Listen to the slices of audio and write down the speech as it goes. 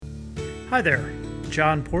Hi there,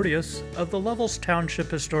 John Porteous of the Lovels Township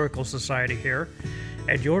Historical Society here,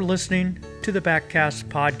 and you're listening to the BackCast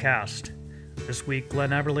podcast. This week,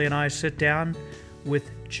 Glenn Everly and I sit down with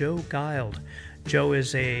Joe Guild. Joe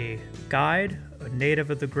is a guide, a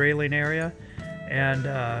native of the Grayling area, and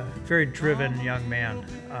a very driven young man.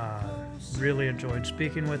 Really enjoyed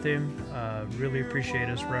speaking with him. Really appreciate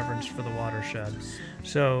his reverence for the watershed.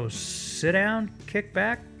 So sit down, kick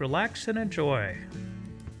back, relax, and enjoy.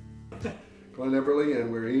 Glenn Everly,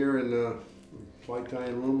 and we're here in the fly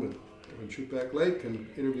tying room on Shootback Lake and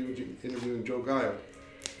interviewing Joe Guild,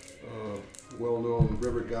 well-known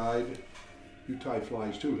river guide. You tie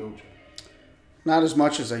flies too, don't you? Not as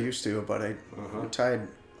much as I used to, but I tied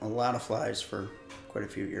a lot of flies for quite a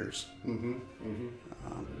few years.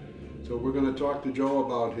 So we're going to talk to Joe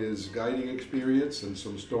about his guiding experience and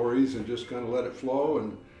some stories and just kind of let it flow.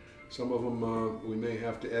 And some of them we may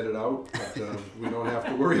have to edit out, but we don't have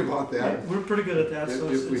to worry about that. Yeah, we're pretty good at that.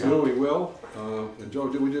 If we do, we will. And Joe,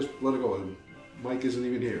 we just let it go. Mike isn't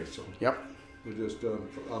even here, so Yep. we'll just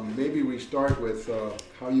maybe we start with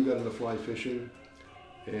how you got into fly fishing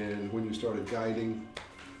and when you started guiding.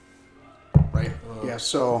 Right. Yeah,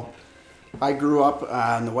 so I grew up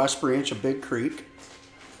on the West Branch of Big Creek,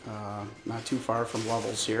 not too far from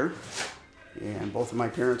Lovels here. And both of my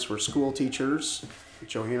parents were school teachers at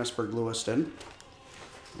Johannesburg, Lewiston.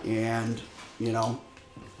 And, you know,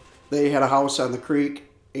 they had a house on the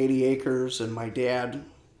creek, 80 acres, and my dad,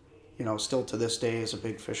 you know, still to this day is a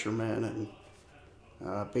big fisherman and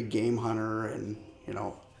a big game hunter. And, you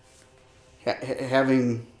know,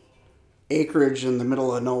 having acreage in the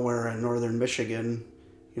middle of nowhere in northern Michigan,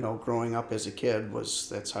 you know, growing up as a kid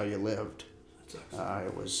that's how you lived.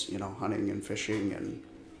 It was, you know, hunting and fishing and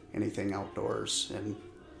anything outdoors. And,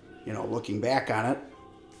 you know, looking back on it,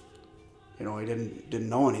 you know, I didn't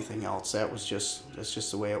know anything else. That's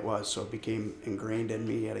just the way it was. So it became ingrained in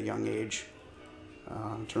me at a young age.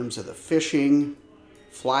 In terms of the fishing,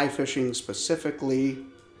 fly fishing specifically,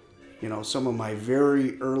 you know, some of my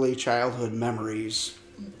very early childhood memories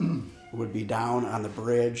would be down on the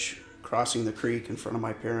bridge, crossing the creek in front of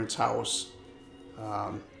my parents' house,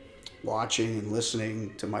 watching and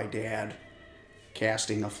listening to my dad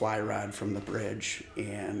casting a fly rod from the bridge,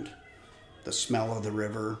 and the smell of the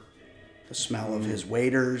river, the smell of his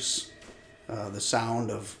waders, the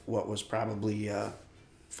sound of what was probably a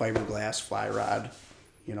fiberglass fly rod,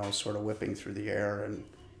 you know, sort of whipping through the air, and,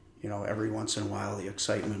 you know, every once in a while the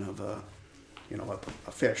excitement of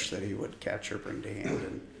a fish that he would catch or bring to hand.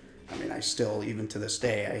 And I mean, I still, even to this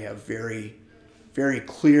day, I have very, very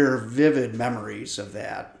clear, vivid memories of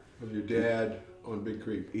that. Of your dad on Big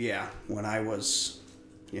Creek. Yeah, when I was,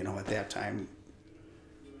 you know, at that time,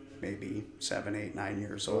 maybe 7, 8, 9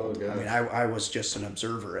 years old. I mean, I was just an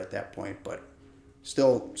observer at that point, but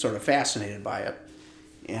still sort of fascinated by it.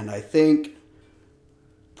 And I think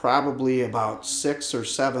probably about 6th or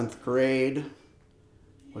 7th grade,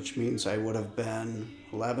 which means I would have been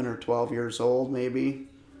 11 or 12 years old maybe.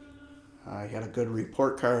 I had a good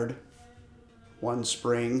report card one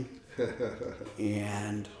spring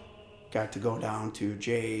and got to go down to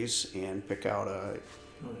Jay's and pick out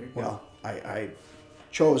I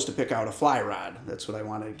chose to pick out a fly rod. That's what I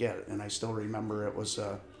wanted to get. And I still remember it was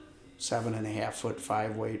a 7.5 foot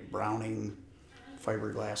 5-weight Browning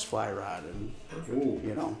fiberglass fly rod. And,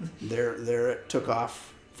 you know, there it took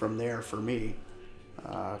off from there for me.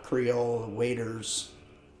 Creole, waders.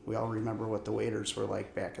 We all remember what the waders were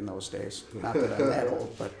like back in those days. Not that I'm that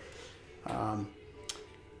old, but...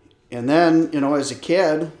 and then, you know, as a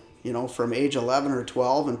kid, you know, from age 11 or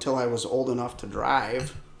 12 until I was old enough to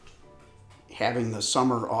drive, having the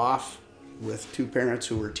summer off with two parents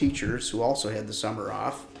who were teachers who also had the summer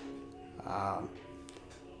off,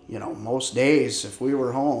 you know, most days if we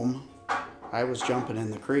were home, I was jumping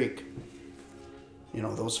in the creek. You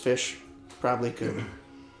know, those fish probably could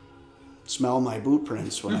smell my boot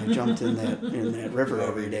prints when I jumped in that river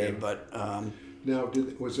every day. But now,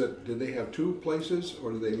 did they have two places,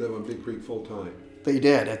 or did they live on Big Creek full time? They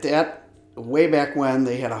did. At that, way back when,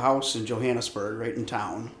 they had a house in Johannesburg, right in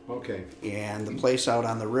town. Okay. And the place out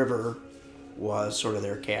on the river was sort of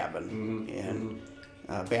their cabin.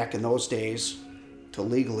 And back in those days, to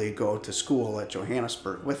legally go to school at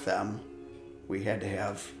Johannesburg with them, we had to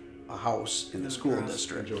have a house in the school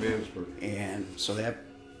district. Johannesburg. And so that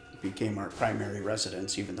became our primary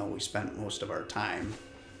residence, even though we spent most of our time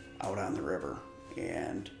out on the river.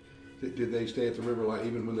 And did they stay at the river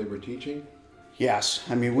even when they were teaching? Yes,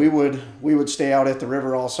 I mean we would stay out at the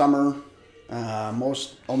river all summer,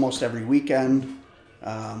 almost every weekend.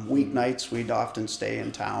 Weeknights we'd often stay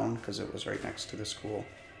in town because it was right next to the school.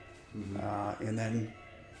 And then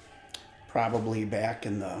probably back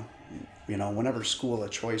in the, whenever school of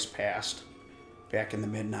choice passed, back in the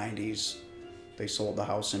mid-90s, they sold the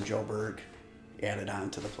house in Joburg, added on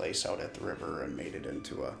to the place out at the river, and made it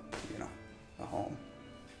into a home.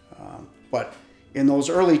 But in those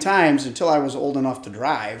early times, until I was old enough to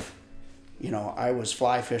drive, I was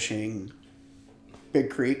fly fishing Big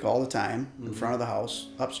Creek all the time in front of the house,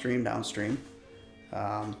 upstream, downstream.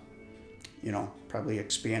 Probably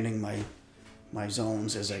expanding my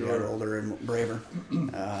zones as I got older and braver.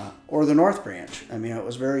 Or the North Branch. I mean, it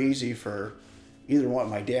was very easy for either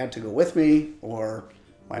my dad to go with me or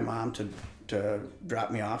my mom to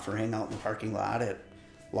drop me off or hang out in the parking lot at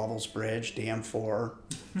Lovell's Bridge, Dam 4,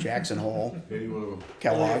 Jackson Hole, Any one of them.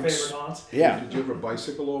 Kellogg's. Yeah. Did you ever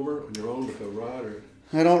bicycle over on your own with a rod? Or?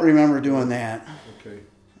 I don't remember doing that. Okay.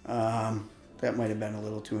 That might have been a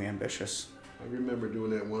little too ambitious. I remember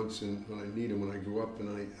doing that once when I grew up,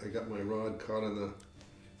 and I got my rod caught on the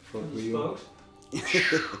front wheel.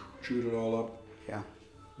 Chewed it all up. Yeah.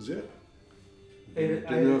 Is it? I ate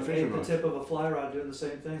the tip of a fly rod doing the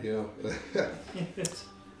same thing. Yeah.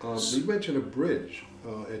 You mentioned a bridge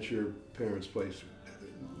at your parents' place.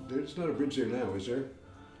 There's not a bridge there now, is there?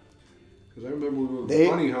 Because I remember we were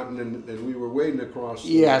bunny hunting and we were wading across.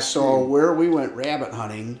 Yeah, so where we went rabbit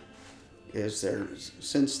hunting is there,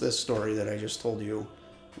 since this story that I just told you,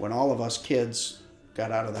 when all of us kids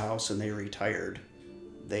got out of the house and they retired,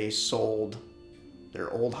 they sold their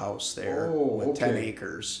old house there with 10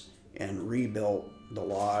 acres and rebuilt the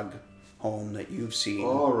log home that you've seen.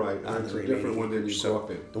 All right, that's a different one than you grew up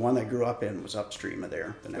in. The one I grew up in was upstream of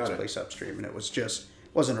there, the next place upstream, and it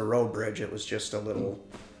wasn't a road bridge, it was just a little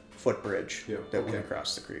footbridge that went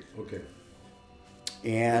across the creek. Okay.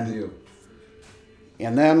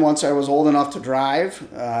 And then once I was old enough to drive,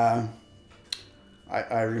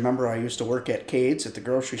 I remember I used to work at Cade's at the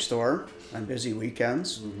grocery store on busy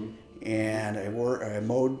weekends, and I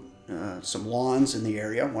mowed some lawns in the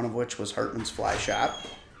area, one of which was Hartman's Fly Shop,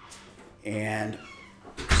 and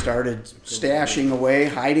started stashing away,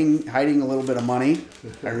 hiding a little bit of money.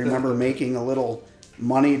 I remember making a little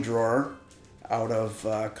money drawer out of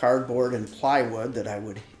cardboard and plywood that I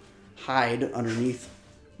would hide underneath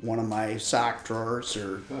one of my sock drawers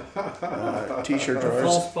or t-shirt drawers.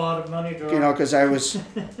 False bottom money drawer. Because I was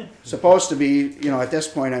supposed to be, at this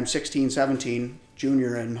point I'm 16, 17,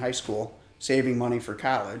 junior in high school, saving money for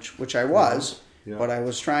college, which I was, but I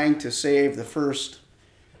was trying to save the first,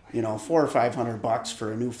 $400 or $500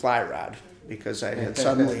 for a new fly rod because I had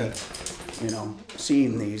suddenly,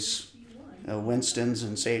 seen these Winstons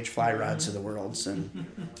and Sage fly rods of the world, and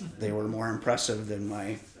they were more impressive than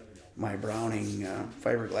my Browning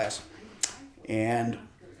fiberglass. And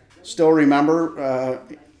still remember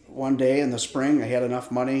one day in the spring I had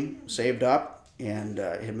enough money saved up and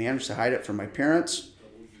had managed to hide it from my parents,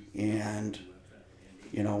 and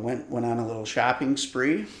went on a little shopping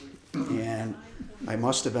spree. And I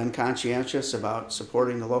must have been conscientious about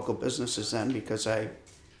supporting the local businesses then, because I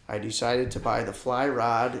decided to buy the fly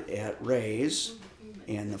rod at Ray's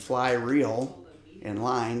and the fly reel and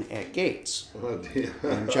line at Gates.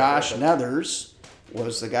 And Josh Nethers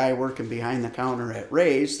was the guy working behind the counter at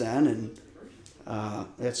Ray's then, and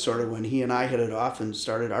that's sort of when he and I hit it off and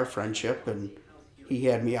started our friendship, and he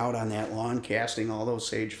had me out on that lawn casting all those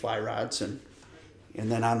Sage fly rods, and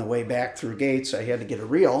then on the way back through Gates I had to get a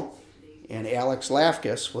reel, and Alex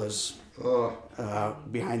Lafkus was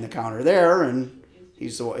behind the counter there, and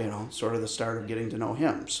he's the sort of the start of getting to know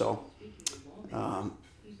him. So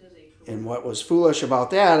and what was foolish about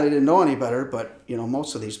that, I didn't know any better, but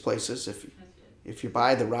most of these places, if you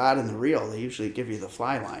buy the rod and the reel, they usually give you the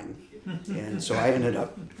fly line, and so I ended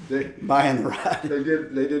up buying the rod. They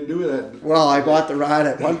didn't do that. Well, I bought the rod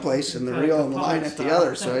at one place and the reel and the line at the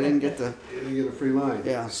other, so I didn't get the. You didn't get a free line.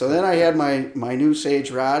 Yeah, so then I had my new Sage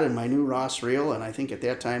rod and my new Ross reel, and I think at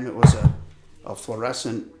that time it was a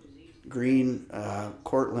fluorescent green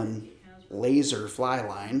Cortland laser fly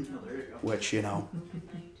line, which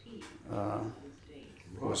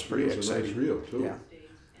was pretty exciting. A nice reel too. Yeah.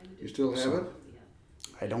 You still have it?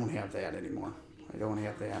 I don't have that anymore. I don't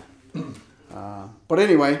have that. But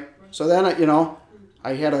anyway, so then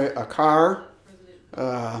I had a car.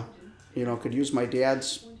 Could use my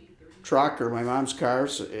dad's truck or my mom's car,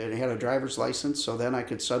 and had a driver's license. So then I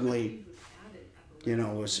could suddenly,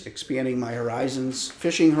 was expanding my horizons,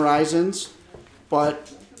 fishing horizons,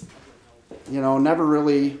 but never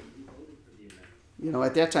really.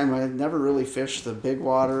 At that time, I had never really fished the Big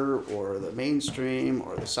Water or the mainstream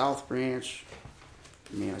or the South Branch.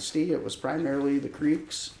 Manistee, it was primarily the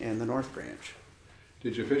creeks and the North Branch.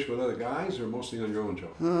 Did you fish with other guys or mostly on your own,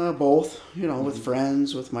 Joe? Both, with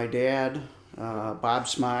friends, with my dad, Bob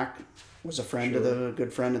Smock, was a friend of the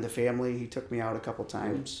good friend of the family. He took me out a couple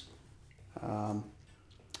times. And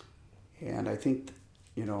I think,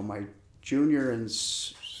 my junior and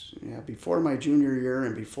before my junior year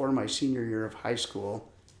and before my senior year of high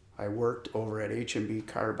school, I worked over at H&B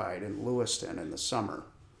Carbide in Lewiston in the summer,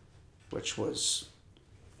 which was,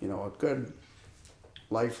 a good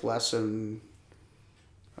life lesson,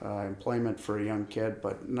 employment for a young kid,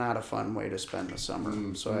 but not a fun way to spend the summer.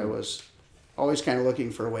 Mm-hmm. So I was always kind of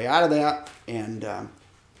looking for a way out of that. And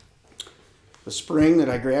the spring that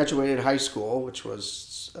I graduated high school, which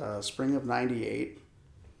was spring of '98,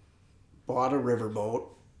 bought a riverboat.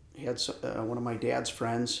 Had one of my dad's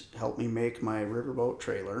friends help me make my riverboat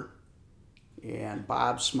trailer, and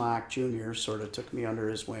Bob Smock Jr. sort of took me under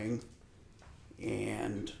his wing,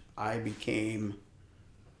 and I became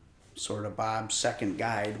sort of Bob's second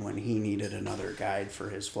guide when he needed another guide for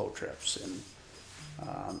his float trips. And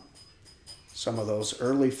some of those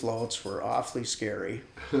early floats were awfully scary.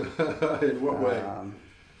 In what way?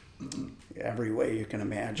 Every way you can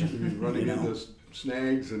imagine. Running into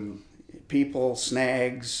snags and... people,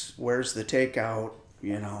 snags, where's the takeout,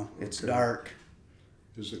 it's dark.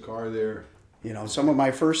 Is the car there? Some of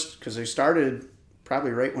my first, because I started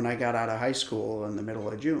probably right when I got out of high school in the middle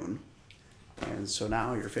of June. And so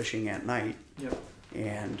now you're fishing at night. Yep.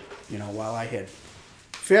 And, while I had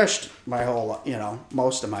fished my whole,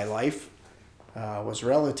 most of my life, was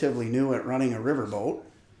relatively new at running a riverboat.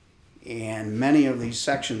 And many of these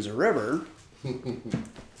sections of river,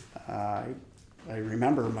 I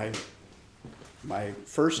remember my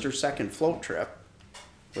first or second float trip,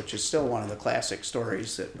 which is still one of the classic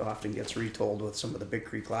stories that often gets retold with some of the Big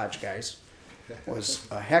Creek Lodge guys, was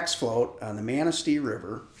a hex float on the Manistee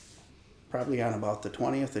River, probably on about the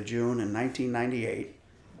 20th of June in 1998.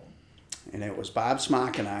 And it was Bob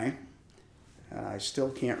Smock and I. I still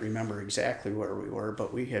can't remember exactly where we were,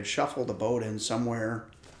 but we had shuffled a boat in somewhere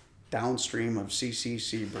downstream of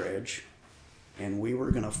CCC Bridge, and we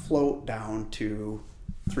were going to float down to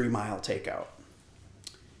 3 Mile Takeout.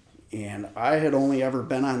 And I had only ever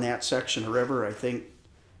been on that section of river, I think,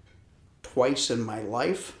 twice in my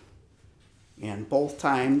life, and both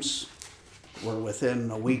times were within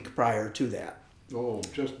a week prior to that. Oh,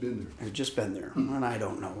 just been there. I'd just been there, and I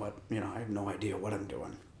don't know what, I have no idea what I'm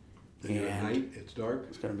doing. And at night, it's dark?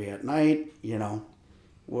 It's going to be at night,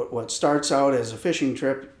 What starts out as a fishing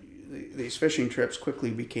trip, these fishing trips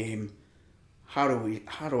quickly became, how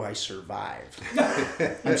do I survive?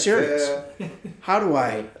 I'm serious. How do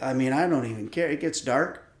I don't even care. It gets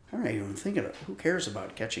dark. I'm not even thinking of who cares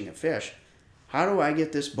about catching a fish. How do I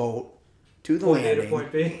get this boat to the point landing A to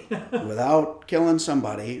point B without killing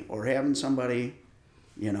somebody or having somebody,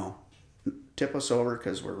 tip us over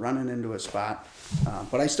because we're running into a spot.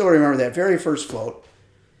 But I still remember that very first float.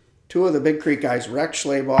 Two of the Big Creek guys, Rex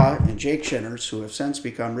Schleybaugh and Jake Shinners, who have since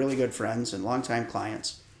become really good friends and longtime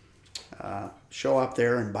clients, show up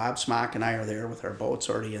there, and Bob Smock and I are there with our boats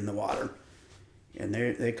already in the water. And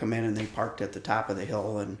they come in and they parked at the top of the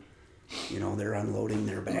hill, and they're unloading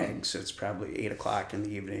their bags. It's probably 8 o'clock in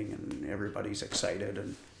the evening, and everybody's excited.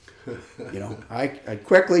 And I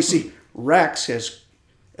quickly see Rex has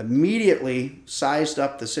immediately sized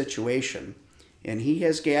up the situation, and he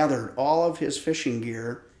has gathered all of his fishing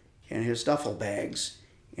gear and his duffel bags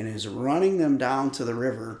and is running them down to the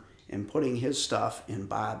river and putting his stuff in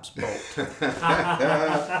Bob's boat.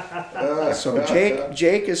 So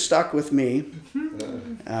Jake is stuck with me.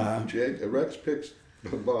 Rex picks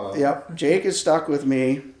Bob. Yep, Jake is stuck with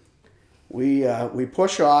me. We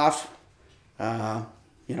push off, a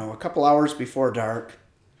couple hours before dark,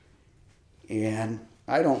 and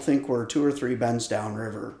I don't think we're 2 or 3 bends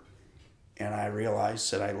downriver, and I realized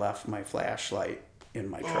that I left my flashlight in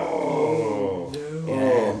my truck. Oh.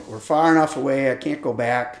 And we're far enough away, I can't go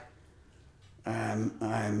back.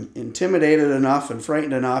 I'm intimidated enough and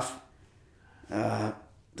frightened enough that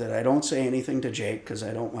I don't say anything to Jake because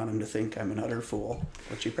I don't want him to think I'm an utter fool,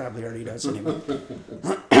 which he probably already does anyway.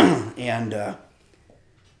 And the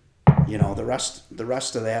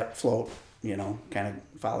rest of that float, kind of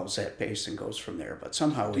follows that pace and goes from there. But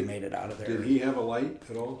somehow we made it out of there. Did he have a light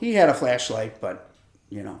at all? He had a flashlight, but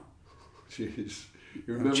Jeez.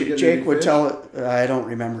 Jake would tell it. I don't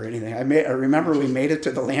remember anything. I remember we made it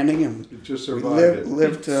to the landing and just survived.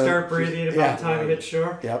 Lived to start breathing about the time we hit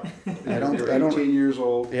shore. Yep. You're 18 years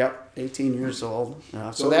old. Yep, 18 years old.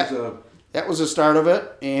 So that was the start of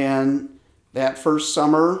it. And that first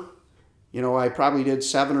summer, I probably did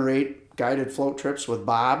 7 or 8 guided float trips with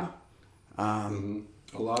Bob.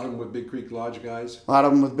 A lot of them with Big Creek Lodge guys. 3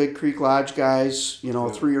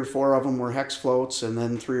 or 4 of them were hex floats, and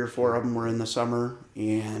then 3 or 4 of them were in the summer.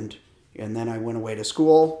 And And then I went away to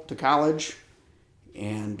school, to college.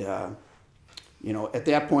 And, at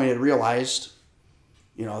that point I realized,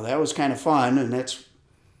 that was kind of fun. And that's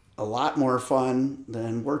a lot more fun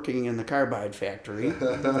than working in the carbide factory.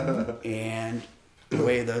 And the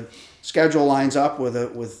way the schedule lines up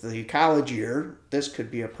with the college year, this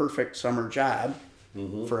could be a perfect summer job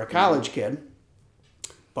for a college kid.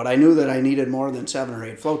 But I knew that I needed more than 7 or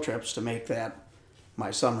 8 float trips to make that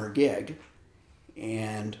my summer gig.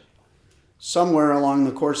 And somewhere along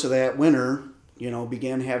the course of that winter,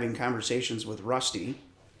 began having conversations with Rusty,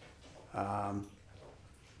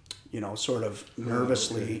 sort of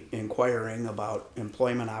nervously inquiring about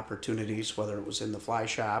employment opportunities, whether it was in the fly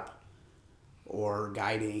shop or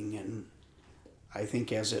guiding. And I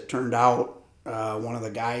think as it turned out, one of the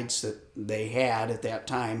guides that they had at that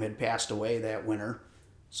time had passed away that winter.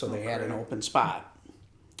 So they had an open spot,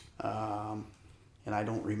 and I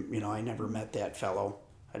don't, I never met that fellow.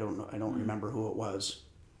 I don't remember who it was,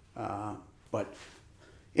 but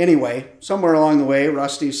anyway, somewhere along the way,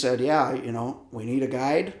 Rusty said, "Yeah, we need a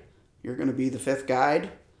guide. You're going to be the 5th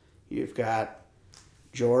guide. You've got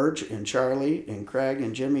George and Charlie and Craig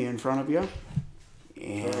and Jimmy in front of you,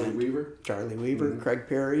 and Charlie Weaver, Craig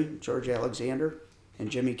Perry, George Alexander, and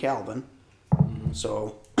Jimmy Calvin."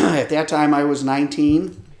 So at that time I was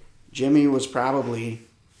 19. Jimmy was probably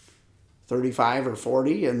 35 or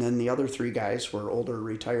 40, and then the other 3 guys were older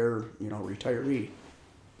retiree.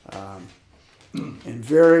 And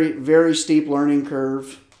very, very steep learning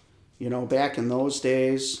curve. Back in those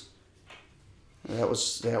days, that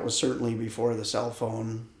was certainly before the cell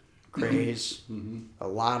phone craze. A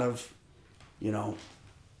lot of,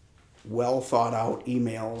 well thought out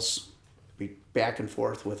emails back and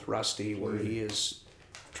forth with Rusty, where he is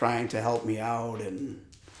trying to help me out and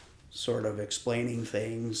sort of explaining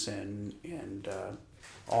things and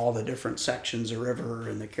all the different sections of river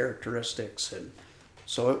and the characteristics. And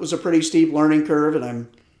so it was a pretty steep learning curve. And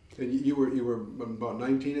you were about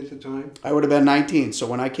 19 at the time? I would have been 19. So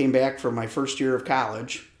when I came back for my first year of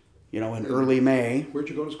college, in early May. Where'd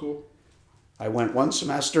you go to school? I went 1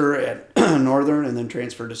 semester at Northern and then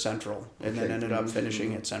transferred to Central, and then ended up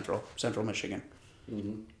finishing at Central Michigan.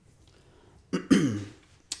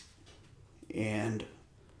 And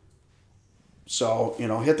so,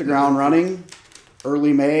 hit the ground running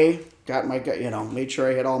early May, got my, made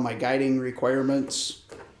sure I had all my guiding requirements.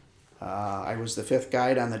 I was the 5th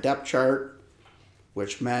guide on the depth chart,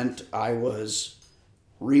 which meant I was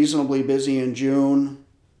reasonably busy in June,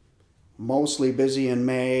 mostly busy in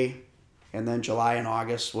May, and then July and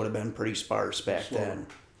August would have been pretty sparse back then.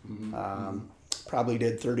 Probably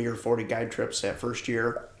did 30 or 40 guide trips that first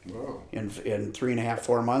year. Wow. in 3.5,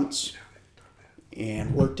 4 months,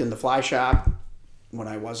 and worked in the fly shop when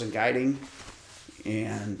I wasn't guiding,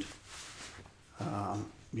 and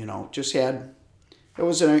just had, it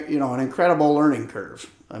was an incredible learning curve.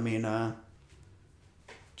 I mean,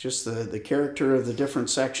 just the character of the different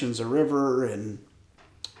sections of river, and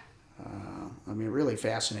really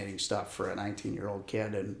fascinating stuff for a 19-year-old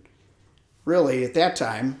kid. And really at that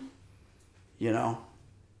time, the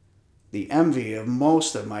envy of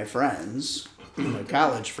most of my friends, my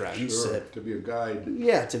college friends, sure, to be a guide.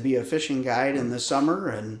 Yeah, to be a fishing guide in the summer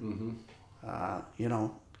and,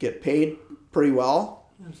 get paid pretty well.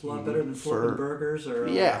 It's a lot better than flipping burgers or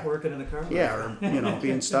working in the car. Yeah, or,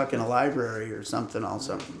 being stuck in a library or something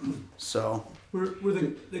also. So. Were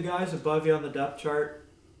the guys above you on the depth chart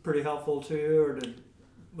pretty helpful to you, or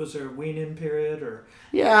was there a wean-in period? Or?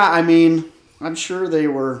 Yeah, I'm sure they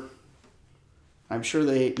were. I'm sure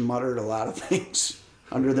they muttered a lot of things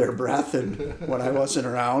under their breath and when I wasn't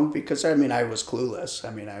around, because I was clueless.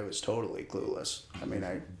 I was totally clueless.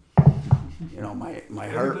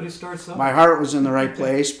 My heart was in the right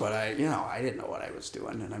place, but I didn't know what I was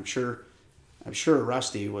doing. And I'm sure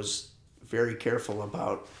Rusty was very careful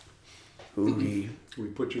about who we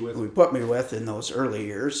put me with in those early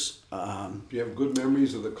years. Do you have good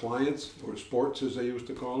memories of the clients, or sports as they used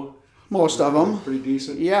to call them? Most of them. Pretty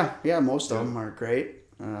decent? Yeah, most of them are great.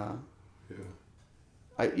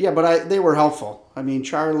 They were helpful.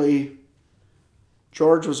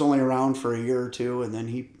 George was only around for a year or two, and then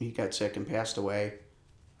he got sick and passed away.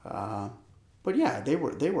 But yeah, they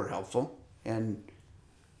were helpful. And,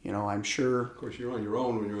 I'm sure... Of course, you're on your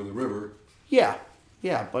own when you're on the river. Yeah,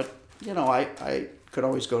 but, I could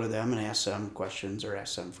always go to them and ask them questions or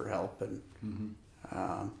ask them for help. And,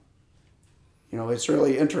 it's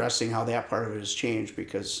really interesting how that part of it has changed,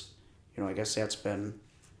 because, I guess that's been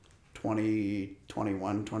 20,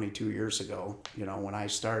 21, 22 years ago. When I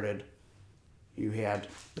started, you had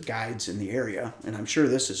the guides in the area, and I'm sure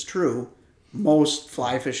this is true, most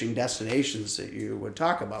fly fishing destinations that you would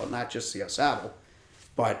talk about, not just the AuSable,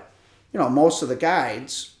 but most of the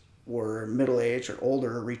guides were middle-aged or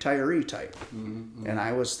older retiree type. Mm-hmm. And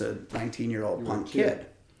I was the 19-year-old punk kid.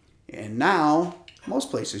 And now,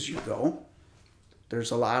 most places you go,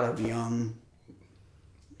 there's a lot of young,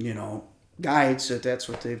 guides that's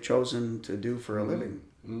what they've chosen to do for a living.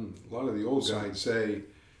 A lot of the old guides say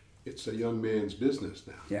it's a young man's business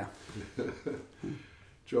now. Yeah.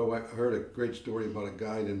 Joe, I heard a great story about a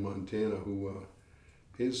guide in Montana who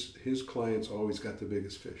his clients always got the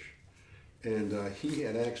biggest fish. And he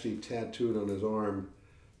had actually tattooed on his arm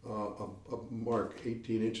a mark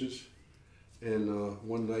 18 inches. And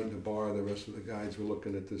one night in the bar, the rest of the guides were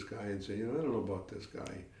looking at this guy and saying, I don't know about this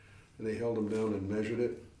guy. And they held him down and measured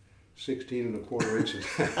it, 16.25 inches.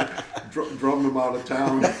 Drummed him out of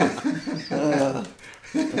town.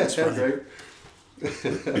 That's funny.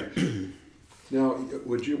 Now,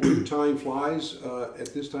 were you tying flies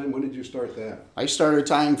at this time? When did you start that? I started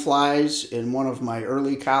tying flies in one of my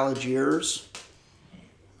early college years.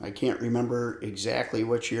 I can't remember exactly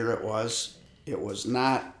which year it was. It was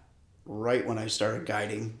not right when I started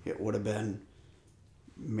guiding. It would have been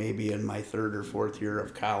maybe in my third or fourth year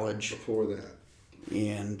of college. Before that.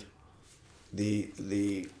 And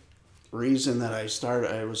the reason that I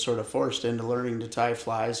was sort of forced into learning to tie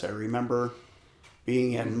flies, I remember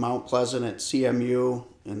being at Mount Pleasant at CMU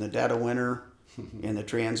in the dead of winter, and the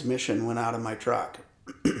transmission went out of my truck.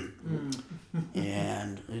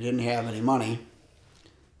 And I didn't have any money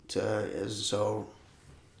so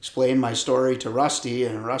explained my story to Rusty,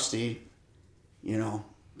 and Rusty,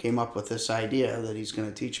 came up with this idea that he's going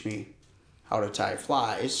to teach me how to tie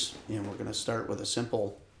flies, and we're going to start with a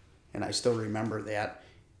simple, and I still remember that,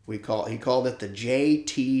 he called it the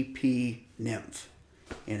JTP nymph.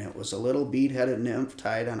 And it was a little bead-headed nymph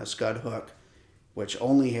tied on a scud hook, which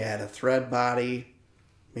only had a thread body,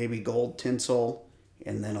 maybe gold tinsel,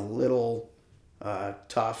 and then a little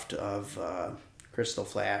tuft of crystal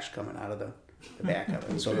flash coming out of the back of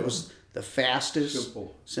it. So it was the fastest,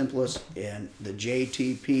 simplest, and the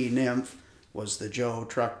JTP nymph was the Joe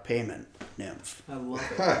truck payment nymph. I love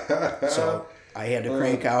it. So I had to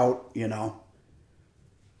crank out,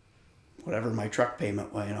 whatever my truck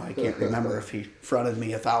payment was, I can't remember if he fronted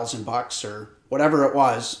me $1,000 or whatever it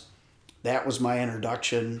was. That was my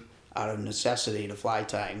introduction out of necessity to fly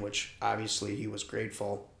tying, which obviously he was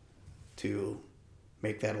grateful to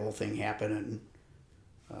make that whole thing happen and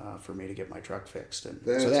for me to get my truck fixed. And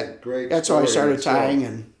that's a great That's how I started tying,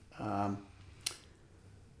 and I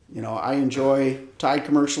tied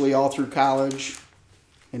commercially all through college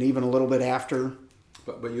and even a little bit after.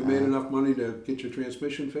 But you made enough money to get your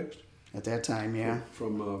transmission fixed? At that time, yeah.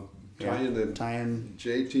 From tying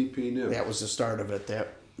JTP nymph. That was the start of it.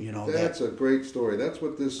 That's a great story. That's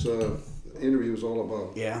what this interview is all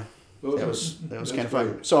about. Yeah, that was kind of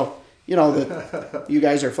fun. So you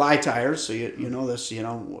guys are fly tiers, so you know this.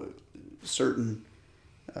 Certain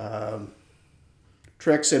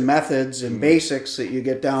tricks and methods and basics that you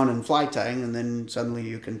get down in fly tying, and then suddenly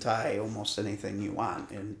you can tie almost anything you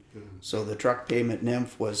want. And so the truck payment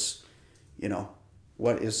nymph was,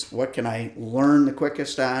 what can I learn the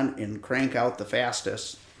quickest on and crank out the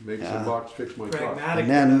fastest? Make some box, fix my truck. And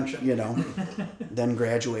then, then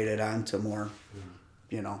graduated on to more,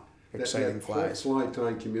 exciting flies. The fly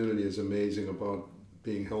tying community is amazing about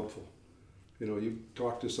being helpful. You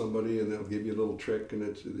talk to somebody and they'll give you a little trick, and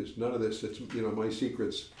it's none of this. It's my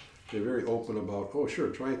secrets. They're very open about. Oh, sure,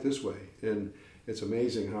 try it this way, and it's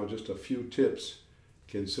amazing how just a few tips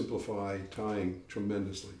can simplify tying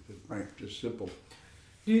tremendously. Right, just simple.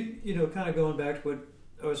 Kind of going back to what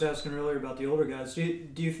I was asking earlier about the older guys.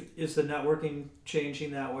 Is the networking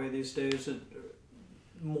changing that way these days?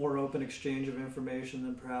 More open exchange of information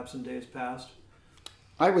than perhaps in days past?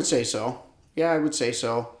 I would say so. Yeah, I would say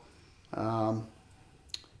so.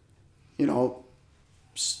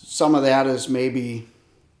 Some of that is maybe,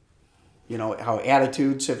 how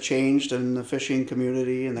attitudes have changed in the fishing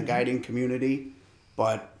community and the guiding community,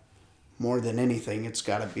 but more than anything, it's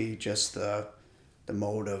got to be just the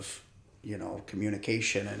mode of,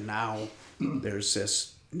 communication. And now there's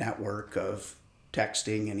this network of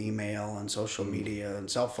texting and email and social media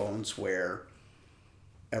and cell phones where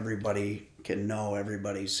everybody can know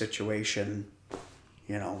everybody's situation.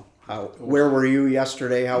 Where were you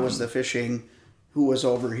yesterday? How was the fishing? Who was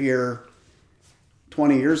over here?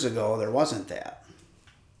 20 years ago, there wasn't that.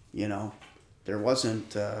 There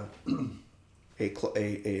wasn't an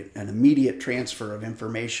immediate transfer of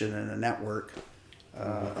information in a network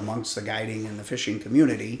amongst the guiding and the fishing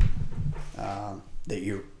community that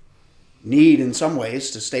you need in some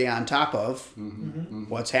ways to stay on top of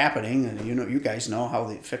what's happening. And you guys know how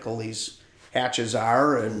fickle these hatches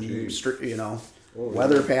are, and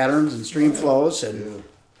weather patterns and stream flows, and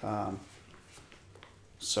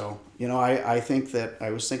so I think that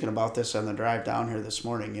I was thinking about this on the drive down here this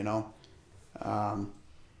morning.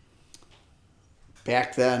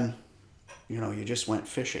 Back then, you just went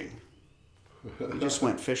fishing. You'd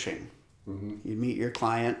meet your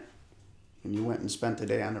client, and you went and spent the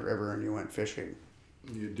day on the river, and you went fishing.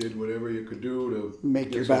 You did whatever you could do to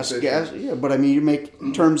make your best guess. Yeah, but I mean, you make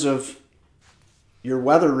in terms of your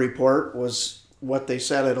weather report was what they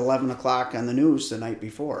said at 11 o'clock on the news the night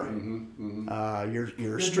before. It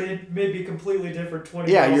may be completely different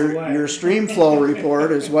 20 miles away. Your stream flow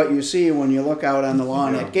report is what you see when you look out on the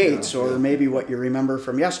lawn at Gates, or maybe what you remember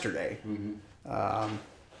from yesterday.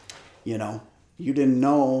 You didn't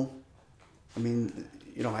know. I mean,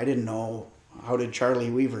 I didn't know how did Charlie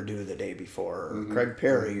Weaver do the day before, or Craig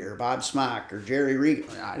Perry, or Bob Smock, or Jerry Regan.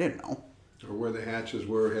 I didn't know. Or where the hatches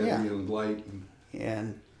were, heavy and light.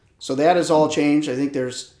 And so that has all changed. I think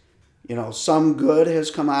there's, some good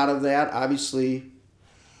has come out of that. Obviously,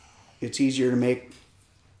 it's easier to make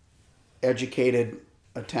educated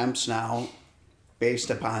attempts now based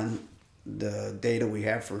upon the data we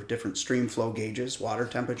have for different stream flow gauges, water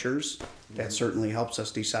temperatures. That certainly helps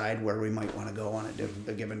us decide where we might want to go on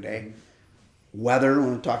a given day. Weather,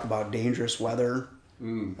 when we talk about dangerous weather,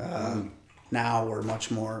 now we're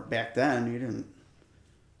much more. Back then,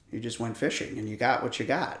 you just went fishing and you got what you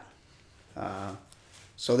got.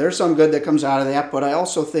 So there's some good that comes out of that, but I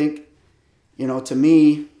also think, to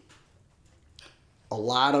me,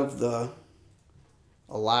 maybe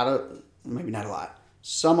not a lot,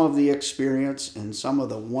 some of the experience and some of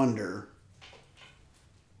the wonder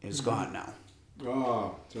is gone now.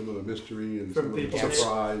 Some of the mystery and some of the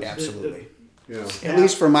surprise. Absolutely. Yeah. At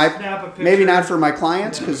least for maybe not for my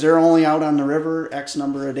clients, because they're only out on the river X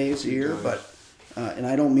number of days a year, but, and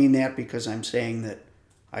I don't mean that because I'm saying that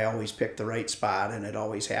I always pick the right spot and it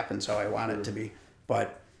always happens how I want it to be.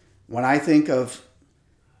 But when I think of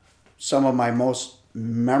some of my most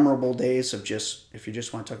memorable days of if you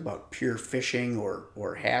just want to talk about pure fishing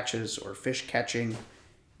or hatches or fish catching,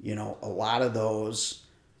 a lot of those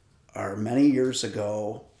are many years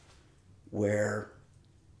ago where,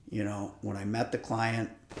 when I met the client,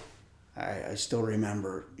 I still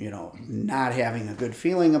remember, not having a good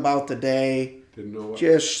feeling about the day. Didn't know what.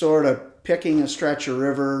 Just sort of picking a stretch of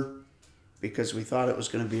river because we thought it was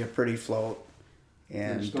going to be a pretty float.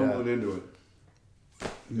 And stumbling into it.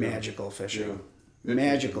 Magical fishing. Yeah.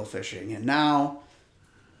 Magical fishing. And now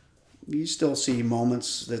you still see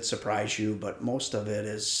moments that surprise you, but most of it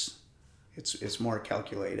is it's more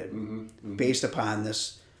calculated based upon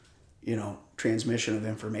this, transmission of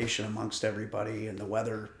information amongst everybody and the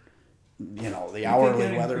weather, the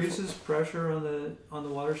hourly weather. Increases pressure on the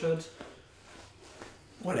watersheds?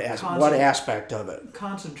 What aspect of it?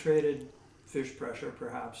 Concentrated fish pressure,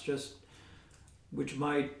 perhaps, which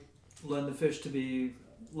might lend the fish to be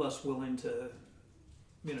less willing to,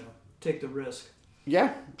 take the risk.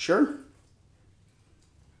 Yeah, sure.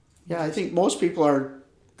 Yeah, I think most people are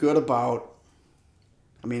good about,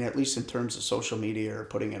 at least in terms of social media or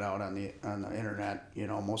putting it out on the internet,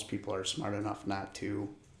 most people are smart enough not to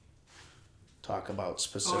talk about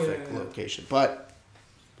specific location. But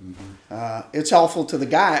it's helpful to the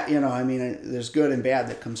guy, there's good and bad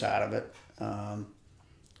that comes out of it.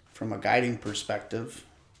 From a guiding perspective,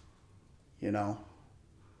 Well,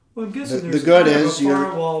 I'm guessing there's the good kind is of a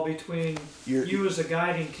firewall between you as a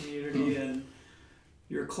guiding community and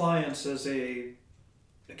your clients as a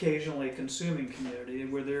occasionally consuming community,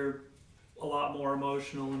 where they're a lot more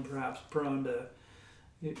emotional and perhaps prone to,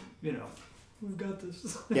 we've got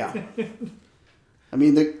this. Yeah.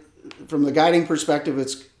 From the guiding perspective,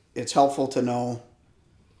 it's helpful to know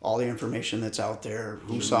all the information that's out there,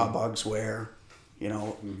 who saw bugs where.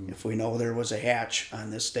 If we know there was a hatch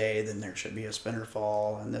on this day, then there should be a spinner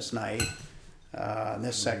fall on this night, on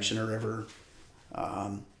this section of river.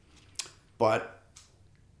 But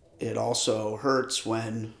it also hurts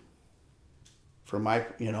when, for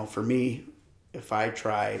me, if I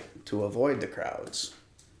try to avoid the crowds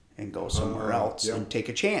and go somewhere else and take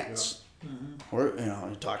a chance, or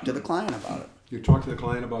talk to the client about it. You talk to the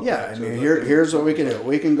client about that? Yeah, here's what we can do.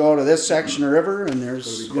 We can go to this section of river, and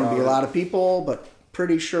there's going to be a lot of people, but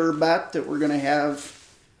pretty sure bet that we're going to have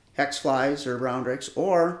hex flies or brown drakes,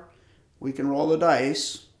 or we can roll the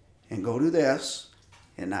dice and go do this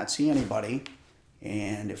and not see anybody.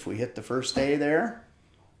 And if we hit the first day there,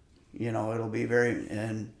 it'll be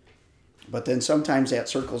but then sometimes that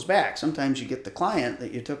circles back. Sometimes you get the client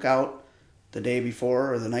that you took out the day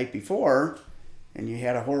before or the night before, and you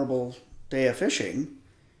had a horrible day of fishing,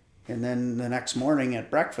 and then the next morning at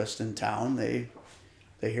breakfast in town, they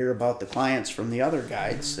hear about the clients from the other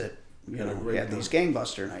guides that had these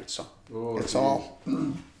gangbuster nights. So it's all,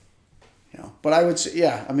 But I would say,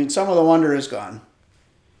 some of the wonder is gone.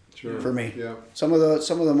 Sure. For me. Yeah. Some of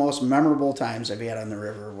the most memorable times I've had on the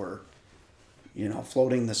river were,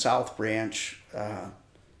 floating the South Branch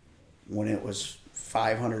when it was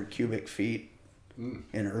 500 cubic feet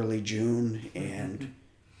in early June, and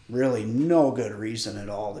really no good reason at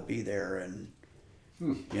all to be there, and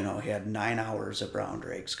had 9 hours of brown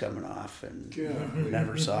drakes coming off, and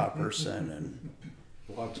never saw a person, and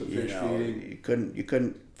lots of fish feeding. You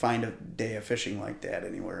couldn't find a day of fishing like that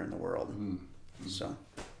anywhere in the world. So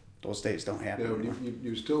those days don't happen anymore.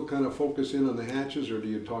 You still kind of focus in on the hatches, or do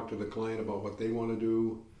you talk to the client about what they want to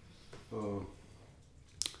do?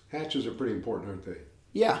 Hatches are pretty important, aren't they?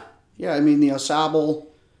 Yeah. I mean, the AuSable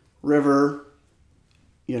River,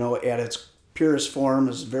 at its purest form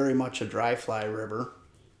is very much a dry fly river,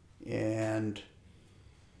 and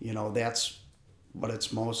that's what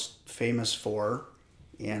it's most famous for,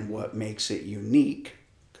 and what makes it unique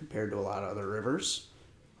compared to a lot of other rivers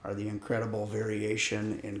are the incredible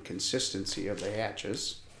variation and consistency of the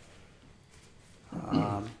hatches.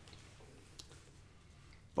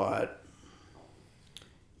 But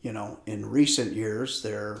in recent years,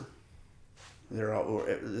 the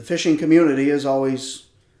fishing community is always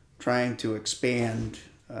trying to expand,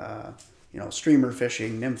 streamer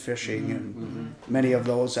fishing, nymph fishing, and many of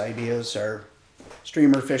those ideas are.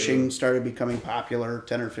 Streamer fishing started becoming popular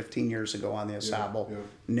 10 or 15 years ago on the AuSable.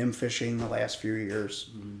 Nymph fishing the last few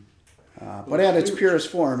years. But at its purest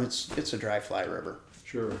form, it's a dry fly river.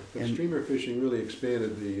 Sure. But streamer fishing really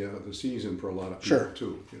expanded the season for a lot of people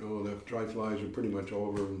too. The dry flies are pretty much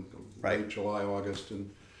over in late July, August, and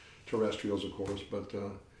terrestrials, of course. But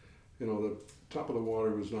the top of the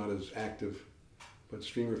water was not as active. But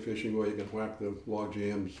streamer fishing, you can whack the log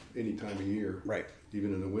jams any time of year. Right.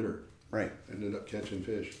 Even in the winter. Right. Ended up catching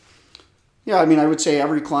fish. Yeah, I mean, I would say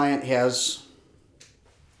every client has,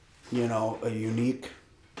 a unique,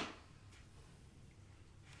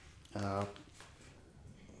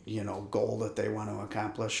 goal that they want to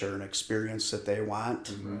accomplish, or an experience that they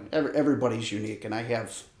want. Everybody's unique, and I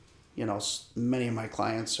have, many of my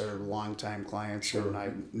clients are longtime clients, and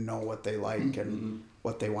I know what they like and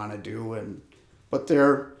what they want to do, but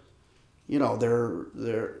they're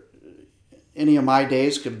any of my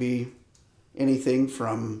days could be anything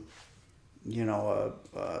from, a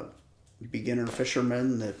beginner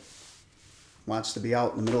fisherman that wants to be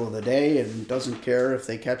out in the middle of the day and doesn't care if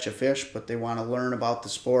they catch a fish, but they want to learn about the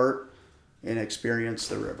sport and experience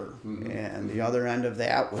the river. And the other end of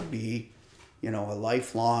that would be, a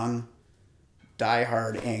lifelong,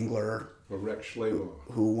 diehard angler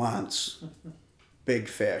who wants big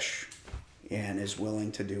fish and is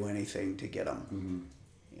willing to do anything to get them.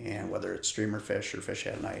 And whether it's streamer fish or fish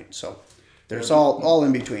at night. So there's all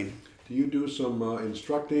in between. Do you do some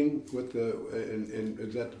instructing with and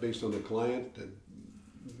is that based on the client?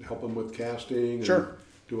 Help them with casting? Sure. And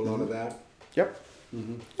do a lot of that? Yep.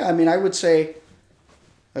 Yeah, I mean, I would say,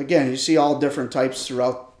 again, you see all different types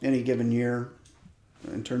throughout any given year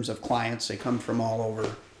in terms of clients. They come from all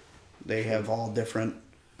over. They have all different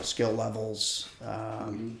skill levels.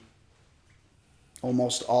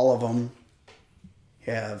 Almost all of them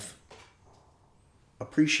have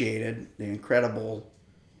appreciated the incredible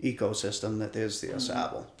ecosystem that is the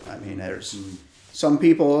AuSable. I mean, there's some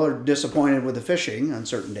people are disappointed with the fishing on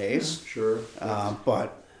certain days. Sure.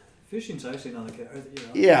 But fishing's actually not okay.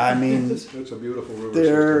 Yeah, I mean, it's a beautiful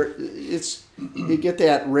river system. You get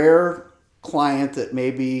that rare client that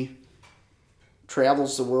maybe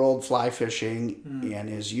travels the world fly fishing and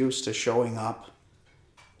is used to showing up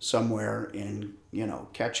somewhere and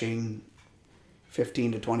catching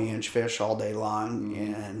 15 to 20 inch fish all day long,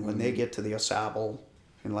 and when they get to the AuSable,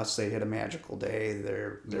 unless they hit a magical day,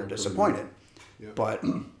 they're disappointed. But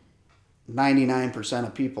 99%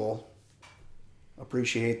 of people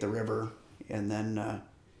appreciate the river, and then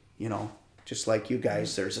just like you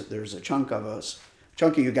guys, there's a chunk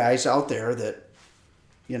of you guys out there that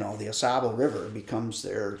the AuSable River becomes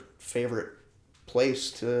their favorite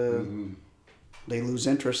place to. They lose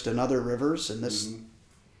interest in other rivers, and this.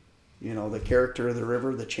 The character of the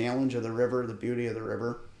river, the challenge of the river, the beauty of the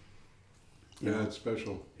river. It's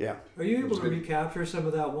special. Yeah. Are you able to recapture some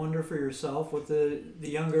of that wonder for yourself with the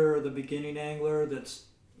younger or the beginning angler that's,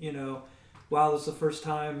 wow, this is the first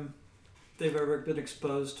time they've ever been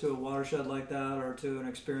exposed to a watershed like that or to an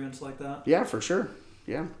experience like that? Yeah, for sure.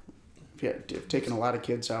 Yeah. I've taken a lot of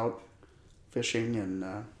kids out fishing, and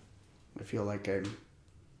I feel like I'm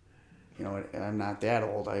not that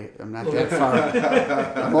old. I'm not that far.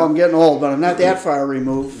 Well, I'm getting old, but I'm not that far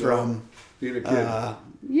removed from being a kid.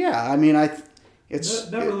 Yeah, I mean,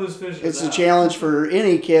 never lose vision. It's a challenge for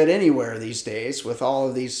any kid anywhere these days with all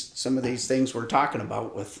of some of these things we're talking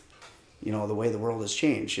about with, the way the world has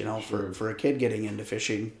changed. Sure. For a kid getting into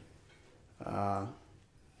fishing,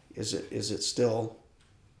 is it still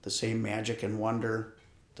the same magic and wonder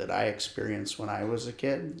that I experienced when I was a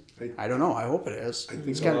kid? I don't know. I hope it is. I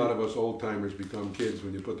think a lot of us old timers become kids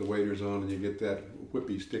when you put the waders on and you get that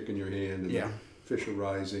whippy stick in your hand and the fish are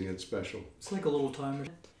rising. It's special. It's like a little timer.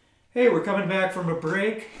 Hey, we're coming back from a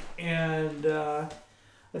break, and I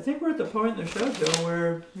think we're at the point in the show, Joe,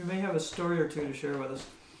 where you may have a story or two to share with us.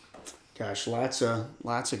 Gosh, lots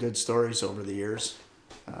of good stories over the years.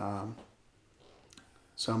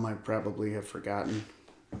 Some I probably have forgotten.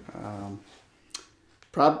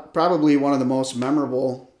 Probably one of the most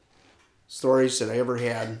memorable stories that I ever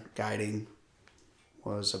had guiding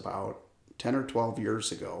was about 10 or 12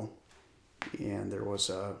 years ago. And there was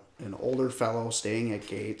an older fellow staying at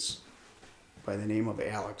Gates by the name of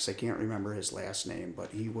Alex. I can't remember his last name,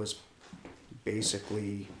 but he was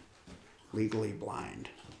basically legally blind.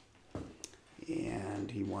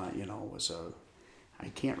 And he I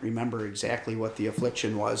can't remember exactly what the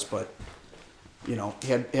affliction was, but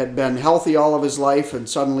had been healthy all of his life, and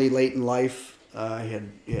suddenly late in life had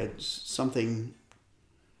something,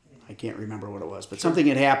 I can't remember what it was, but something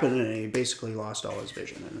had happened, and he basically lost all his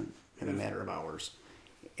vision in a matter of hours.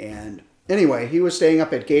 And anyway, he was staying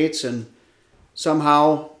up at Gates, and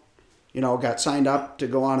somehow got signed up to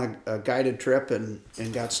go on a guided trip and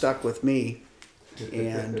got stuck with me.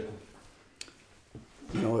 And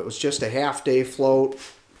it was just a half-day float,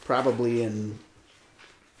 probably in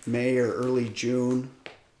May or early June,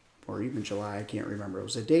 or even July, I can't remember. It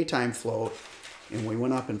was a daytime float, and we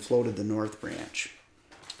went up and floated the North Branch.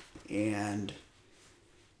 And,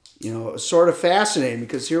 it was sort of fascinating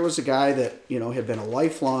because here was a guy that, had been a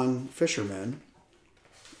lifelong fisherman,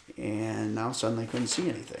 and now suddenly couldn't see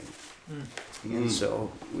anything. And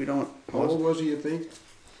so we don't... How old was he, you think?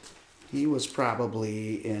 He was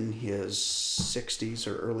probably in his 60s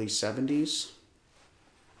or early 70s.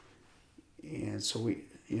 And so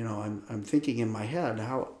I'm thinking in my head,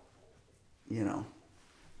 how,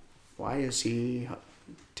 why is he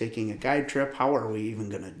taking a guide trip? How are we even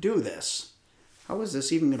going to do this? How is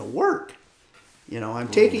this even going to work? Not only am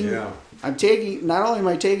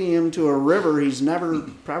I taking him to a river he's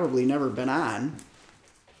probably never been on,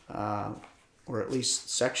 or at least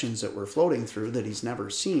sections that we're floating through that he's never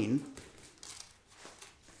seen,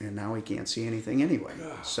 and now he can't see anything anyway.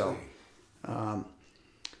 So,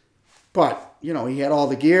 but, he had all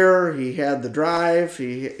the gear, he had the drive,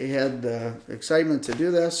 he had the excitement to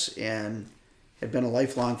do this, and had been a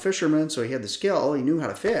lifelong fisherman, so he had the skill, he knew how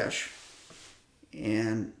to fish.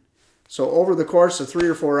 And so over the course of 3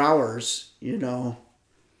 or 4 hours, we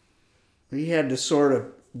had to sort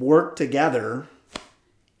of work together,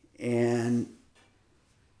 and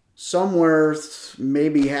somewhere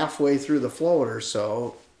maybe halfway through the float or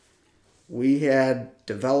so, we had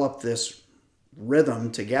developed this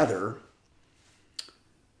rhythm together.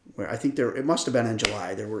 Where I think it must have been in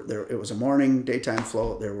July. It was a morning daytime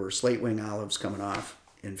float. There were slate wing olives coming off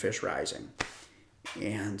and fish rising,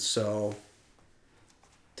 and so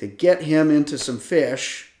to get him into some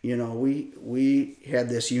fish, we had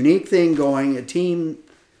this unique thing going, a teamwork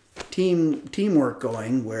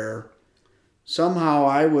going, where somehow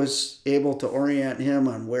I was able to orient him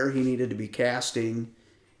on where he needed to be casting,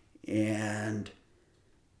 and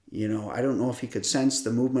I don't know if he could sense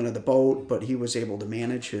the movement of the boat, but he was able to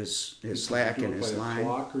manage his slack and his line. A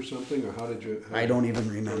clock or something, or how did you? I don't even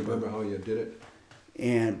remember. I don't remember how you did it.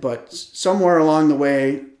 But somewhere along the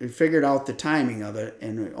way, we figured out the timing of it,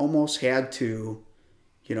 and we almost had to,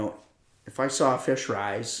 if I saw a fish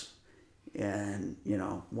rise, and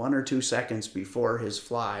 1 or 2 seconds before his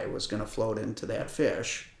fly was going to float into that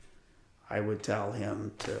fish, I would tell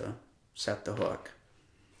him to set the hook.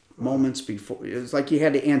 Moments before, it was like you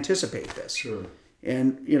had to anticipate this. Sure.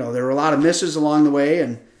 And there were a lot of misses along the way,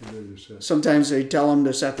 and sometimes they'd tell him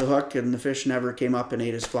to set the hook, and the fish never came up and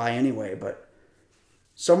ate his fly anyway. But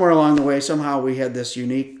somewhere along the way, somehow we had this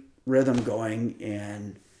unique rhythm going,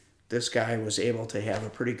 and this guy was able to have a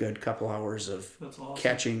pretty good couple hours of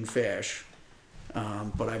catching fish.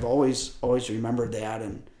 But I've always remembered that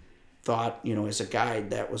and thought, as a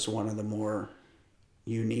guide, that was one of the more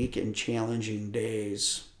unique and challenging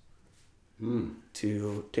days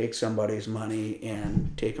to take somebody's money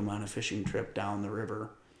and take them on a fishing trip down the river.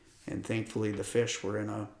 And thankfully the fish were in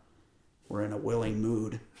a willing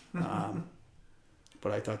mood.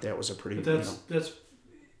 But I thought that was a pretty. But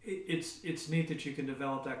it's neat that you can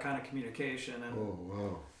develop that kind of communication. And, oh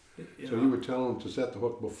wow! So you would tell them to set the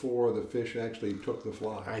hook before the fish actually took the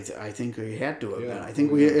fly. I think we had to have been. I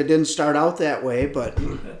think it didn't start out that way, but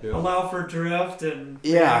allow for drift and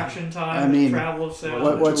reaction time and travel of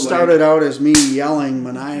sound. What started out as me yelling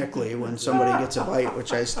maniacally when somebody gets a bite,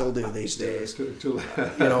 which I still do these days.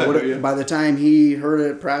 By the time he heard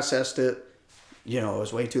it, processed it, it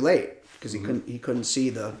was way too late because he couldn't see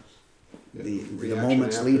the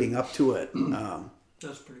moments leading up to it.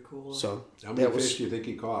 That's pretty cool. So how many fish do you think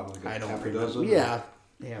he caught? Like half a dozen? Yeah,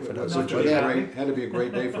 half a dozen. Had to be a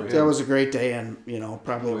great day for him. That was a great day, and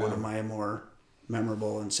probably one of my more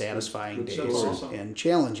memorable and satisfying days and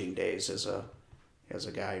challenging days as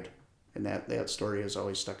a guide. And that story has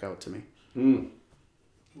always stuck out to me.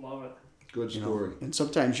 Love it. Good story. And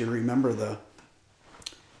sometimes you remember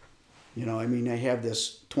I have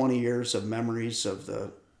this 20 years of memories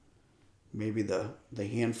of maybe the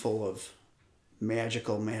handful of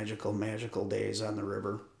magical days on the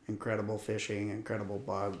river. Incredible fishing, incredible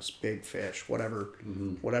bugs, big fish, whatever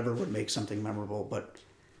would make something memorable. But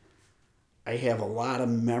I have a lot of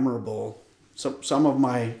some of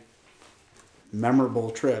my memorable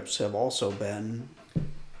trips have also been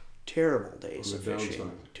terrible days of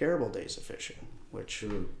fishing. Terrible days of fishing, which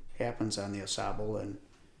happens on the AuSable. And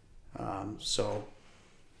so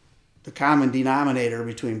the common denominator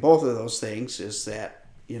between both of those things is that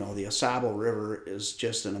the AuSable River is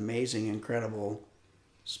just an amazing, incredible,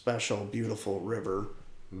 special, beautiful river,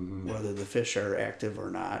 whether the fish are active or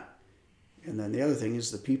not. And then the other thing is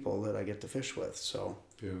the people that I get to fish with. So,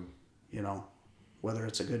 whether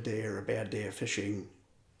it's a good day or a bad day of fishing,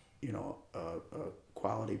 a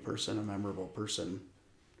quality person, a memorable person,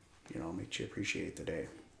 makes you appreciate the day.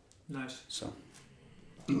 Nice. So,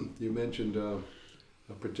 you mentioned a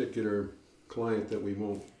particular client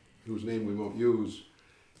whose name we won't use.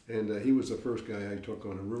 And he was the first guy I took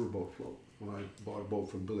on a riverboat float when I bought a boat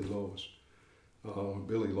from Billy Lowe's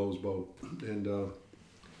boat. And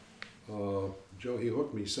Joe, he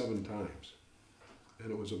hooked me 7 times.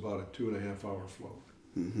 And it was about a 2.5 hour float.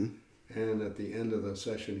 Mm-hmm. And at the end of the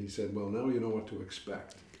session, he said, well, now you know what to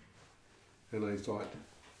expect. And I thought,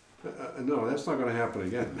 no, that's not going to happen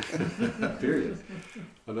again, period.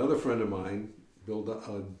 Another friend of mine,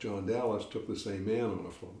 John Dallas, took the same man on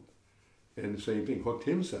a float. And the same thing, hooked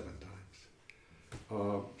him 7 times.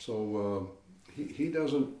 He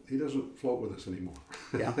doesn't float with us anymore.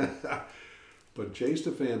 Yeah. But Jay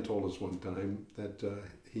Stefan told us one time that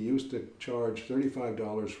he used to charge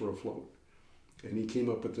 $35 for a float. And he came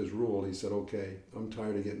up with this rule. He said, okay, I'm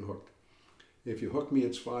tired of getting hooked. If you hook me,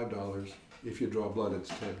 it's $5. If you draw blood, it's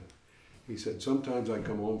 $10. He said, sometimes I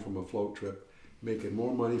come home from a float trip making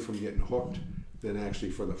more money from getting hooked than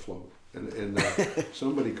actually for the float. And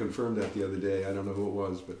somebody confirmed that the other day. I don't know who it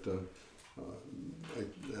was, but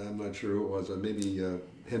I'm not sure who it was. Maybe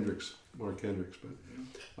Mark Hendricks.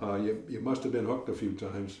 But you must have been hooked a few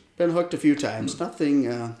times. Been hooked a few times.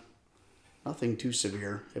 Nothing too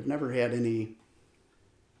severe. I've never had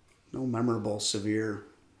no memorable severe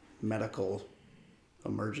medical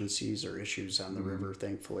emergencies or issues on the river,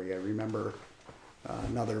 thankfully. I remember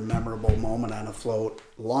another memorable moment on a float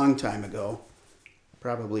a long time ago.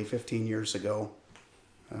 Probably 15 years ago,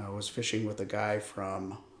 I was fishing with a guy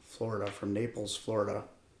from Florida, from Naples, Florida,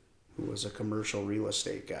 who was a commercial real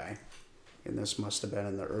estate guy. And this must have been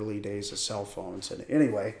in the early days of cell phones. And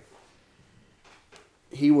anyway,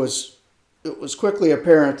 it was quickly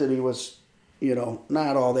apparent that he was,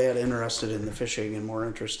 not all that interested in the fishing and more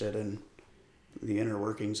interested in the inner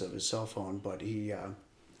workings of his cell phone. But he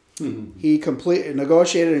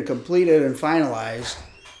negotiated and completed and finalized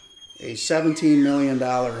a $17 million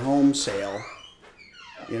home sale,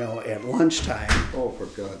 at lunchtime. Oh, for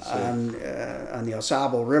God's sake! On the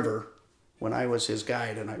AuSable River, when I was his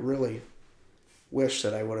guide, and I really wish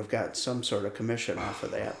that I would have got some sort of commission off of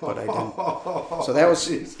that, but I didn't. So that was,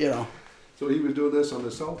 So he was doing this on the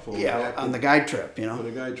cell phone. Yeah, on the guide trip, On the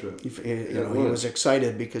guide trip. He was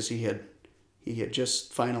excited because he had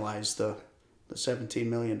just finalized the $17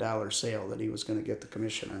 million sale that he was going to get the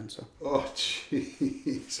commission on. So. Oh,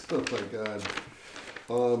 jeez! Oh my God!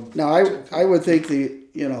 Now I would think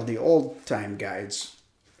the old time guides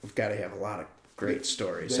have got to have a lot of great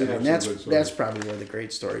stories. That's probably where the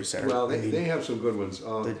great stories are. Well, they have some good ones.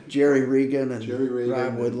 The Jerry Regan and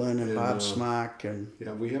Rob Woodland and Bob Smock and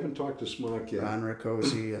we haven't talked to Smock yet. Ron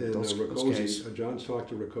Riccozzi and those guys. John's talked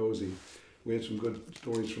to Riccozzi. We had some good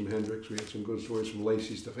stories from Hendricks. We had some good stories from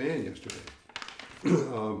Lacey Stefan yesterday.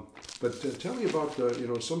 But tell me about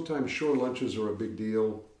sometimes shore lunches are a big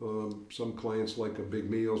deal. Some clients like a big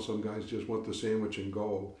meal. Some guys just want the sandwich and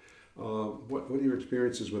go. What are your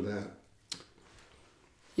experiences with that?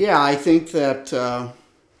 Yeah, I think that,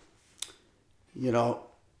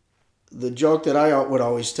 the joke that I would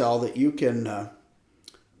always tell that you can,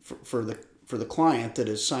 for the client that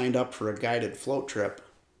is signed up for a guided float trip,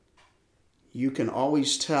 you can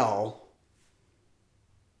always tell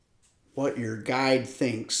what your guide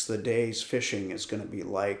thinks the day's fishing is going to be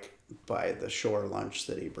like by the shore lunch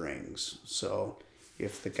that he brings. So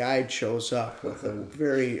if the guide shows up with a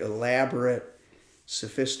very elaborate,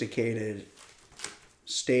 sophisticated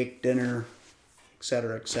steak dinner,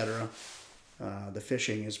 etc., the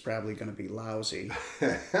fishing is probably going to be lousy.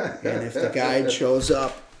 And if the guide shows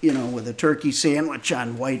up, with a turkey sandwich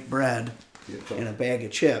on white bread and a bag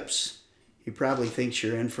of chips, he probably thinks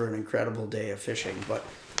you're in for an incredible day of fishing. But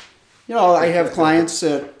I have clients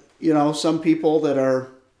that, some people that are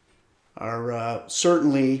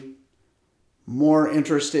certainly more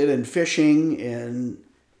interested in fishing, and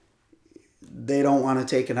they don't want to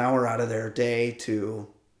take an hour out of their day to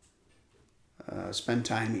spend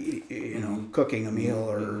time, cooking a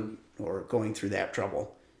meal or going through that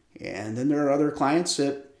trouble. And then there are other clients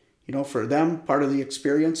that, for them, part of the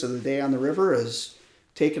experience of the day on the river is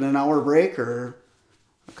taking an hour break or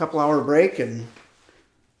a couple hour break and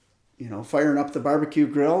firing up the barbecue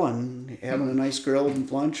grill and having a nice grilled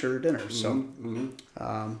lunch or dinner. So,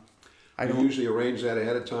 I don't usually arrange that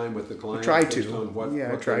ahead of time with the client. I try based to. on what I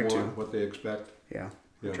they try want, to. what they expect. Yeah,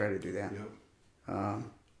 I try to do that. Yeah.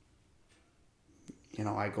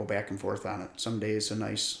 I go back and forth on it. Some days a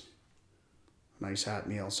nice hot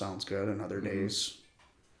meal sounds good, and other days,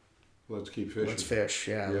 let's keep fishing. Let's fish.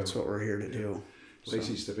 Yeah, that's what we're here to do.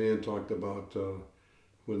 Lacey Stefan talked about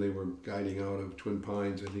when they were guiding out of Twin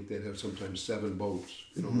Pines. I think they'd have sometimes 7 boats.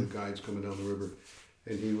 The guides coming down the river,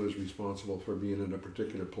 and he was responsible for being in a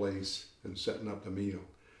particular place and setting up the meal.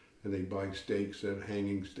 And they'd buy steaks and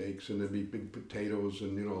hanging steaks, and there'd be big potatoes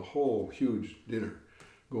and a whole huge dinner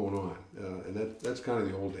going on. And that's kind of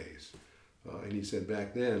the old days. And he said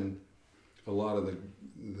back then, a lot of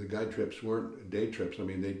the guide trips weren't day trips. I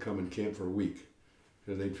mean, they'd come and camp for a week,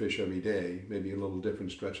 and they'd fish every day, maybe a little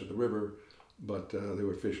different stretch of the river, but they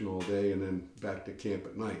were fishing all day and then back to camp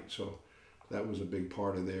at night. So that was a big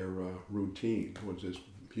part of their routine, was this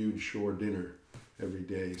huge shore dinner every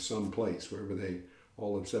day, someplace, wherever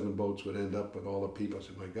all the 7 boats would end up with all the people. I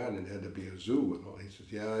said, my God, it had to be a zoo. And all. He says,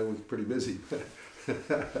 yeah, I was pretty busy.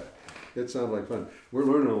 It sounded like fun. We're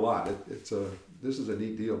learning a lot. This is a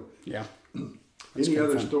neat deal. Yeah. Any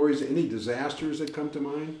other stories, any disasters that come to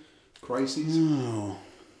mind? Crises? No.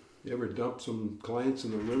 You ever dumped some clients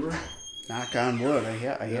in the river? Knock on wood. I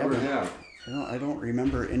Never haven't. have. I don't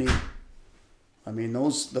remember any. I mean,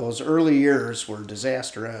 those early years were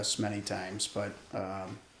disastrous many times, but I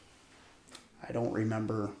don't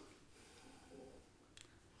remember.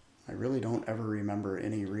 I really don't ever remember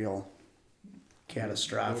any real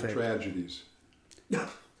catastrophic. No tragedies.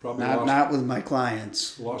 Probably not with my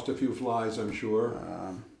clients. Lost a few flies, I'm sure.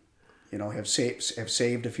 Have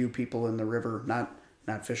saved a few people in the river.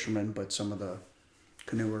 Not fishermen, but some of the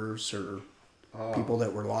canoers or people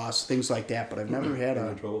that were lost, things like that. But I've never had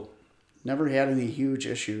never had any huge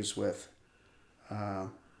issues with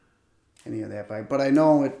any of that. But I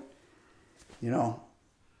know it.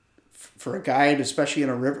 For a guide, especially in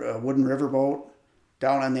a wooden riverboat,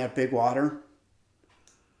 down on that big water,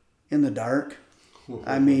 in the dark.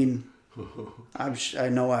 I mean, I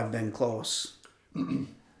know I've been close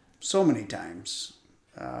so many times.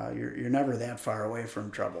 You're never that far away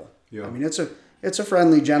from trouble. Yeah. I mean, it's a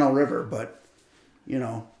friendly, gentle river, but you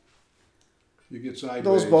get sideways.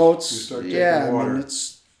 Those boats. You start taking water. I mean,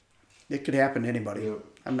 it could happen to anybody.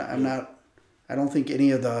 Yeah. I don't think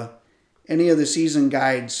any of the seasoned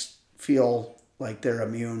guides feel like they're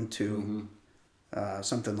immune to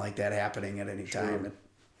something like that happening at any time.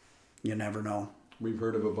 You never know. We've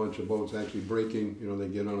heard of a bunch of boats actually breaking. They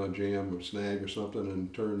get on a jam or snag or something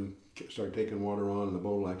and start taking water on, and the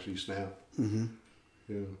boat will actually snap. Mm-hmm.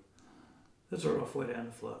 Yeah. That's a rough way to end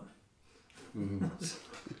a float. Mm-hmm.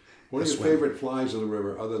 What are your favorite flies in the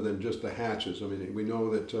river, other than just the hatches? I mean, we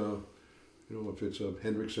know that if it's a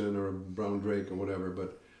Hendrickson or a brown drake or whatever,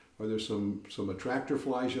 but are there some attractor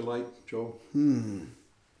flies you like, Joe? God,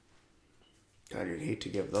 you'd hate to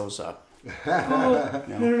give those up. No.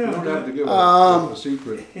 You don't have to give a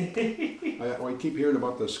secret. I keep hearing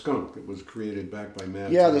about the skunk that was created back by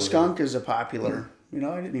Matt. Yeah, the skunk is a popular. I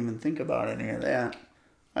didn't even think about any of that.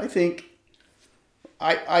 I think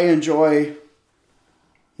I enjoy.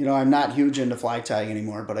 I'm not huge into fly tying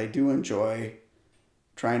anymore, but I do enjoy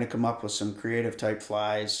trying to come up with some creative type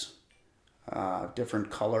flies, different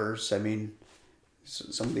colors. I mean,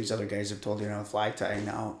 some of these other guys have told fly tying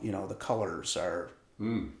now, the colors are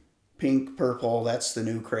pink, purple. That's the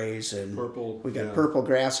new craze. And purple. We got purple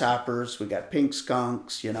grasshoppers. We got pink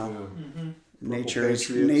skunks. Nature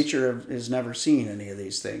has never seen any of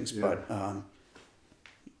these things, but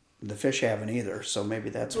the fish haven't either. So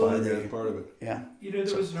maybe that's why they're part of it. Yeah.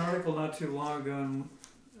 There was an article not too long ago in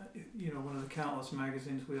one of the countless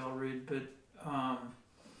magazines we all read, but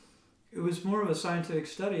it was more of a scientific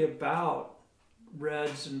study about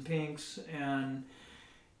reds and pinks and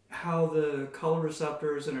how the color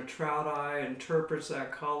receptors in a trout eye interprets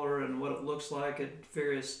that color and what it looks like at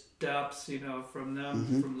various depths, from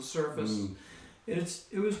them, from the surface.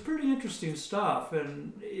 It was pretty interesting stuff,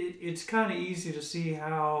 and it's kind of easy to see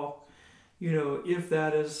how, if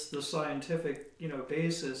that is the scientific,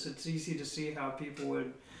 basis, it's easy to see how people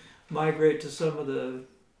would migrate to some of the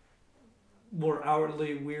more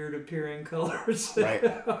outwardly weird appearing colors. Right.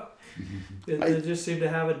 They just seem to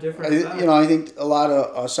have a different effect. I think a lot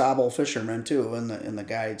of AuSable fishermen too in the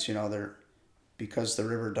guides, they're, because the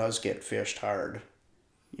river does get fished hard,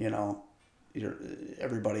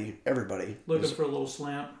 everybody looking for a little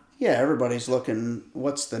slant. Yeah, everybody's looking,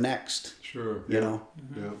 what's the next? Sure.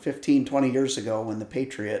 15, 20 years ago when the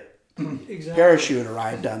Patriot exactly. parachute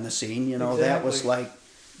arrived on the scene, exactly. that was like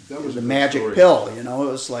that was the magic story. Pill, it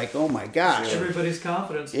was like, oh my gosh. Everybody's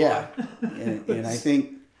confidence. Yeah. and I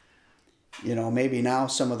think, maybe now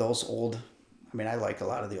some of those old, I like a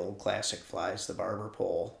lot of the old classic flies, the barber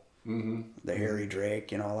pole, the hairy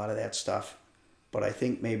drake, a lot of that stuff. But I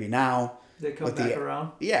think maybe now they come back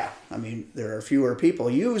around. Yeah. There are fewer people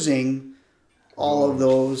using all of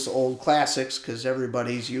those old classics because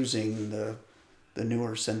everybody's using the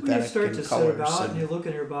newer synthetic colors. You start to sit about and you look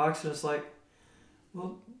in your box and it's like,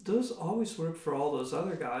 well, those always work for all those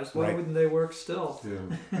other guys. Why wouldn't they work still?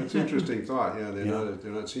 Yeah, that's an interesting thought. Yeah,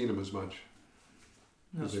 they're not seeing them as much.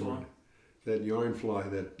 That's fun. That yarn fly,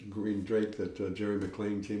 that green drake that Jerry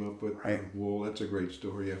McLean came up with, right. Wool, that's a great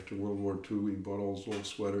story. After World War II, he bought all those old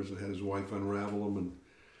sweaters and had his wife unravel them and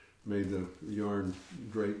made the yarn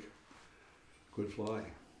drake. Good fly.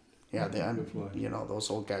 Yeah, those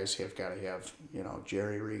old guys have got to have,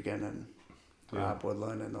 Jerry Regan and Rob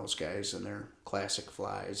Woodland and those guys and their classic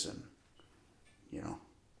flies, and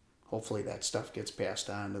hopefully that stuff gets passed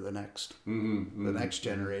on to the next next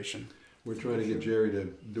generation. We're trying to get Jerry to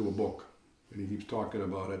do a book, and he keeps talking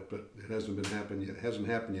about it, but it hasn't happened yet. It hasn't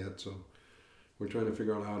happened yet, so we're trying to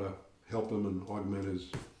figure out how to help him and augment his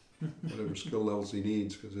whatever skill levels he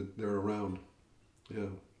needs because they're around. Yeah.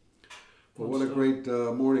 Well, what a great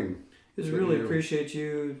morning. Just really appreciate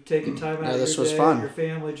you taking time out of this your was day, fun. Your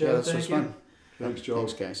family, Joe. Yeah, this was fun. Thanks, Joe.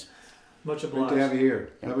 Thanks, guys. Much obliged. Great to have you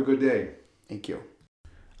here. Yep. Have a good day. Thank you.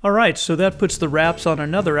 All right, so that puts the wraps on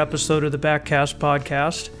another episode of the BackCast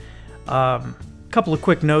podcast. Couple of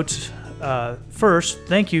quick notes. First,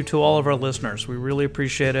 thank you to all of our listeners. We really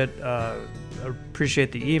appreciate it.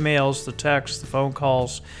 Appreciate the emails, the texts, the phone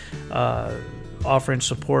calls, offering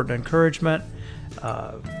support and encouragement.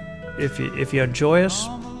 If you enjoy us,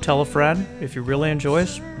 tell a friend. If you really enjoy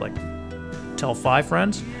us, tell 5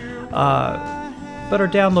 friends. But our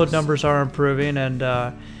download numbers are improving, and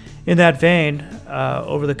in that vein,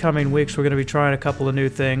 over the coming weeks, we're going to be trying a couple of new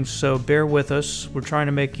things, so bear with us. We're trying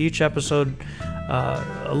to make each episode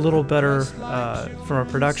a little better from a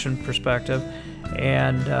production perspective,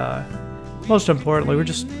 and most importantly,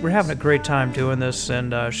 we're having a great time doing this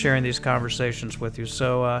and sharing these conversations with you.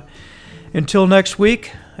 So until next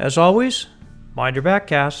week, as always, mind your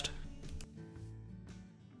backcast.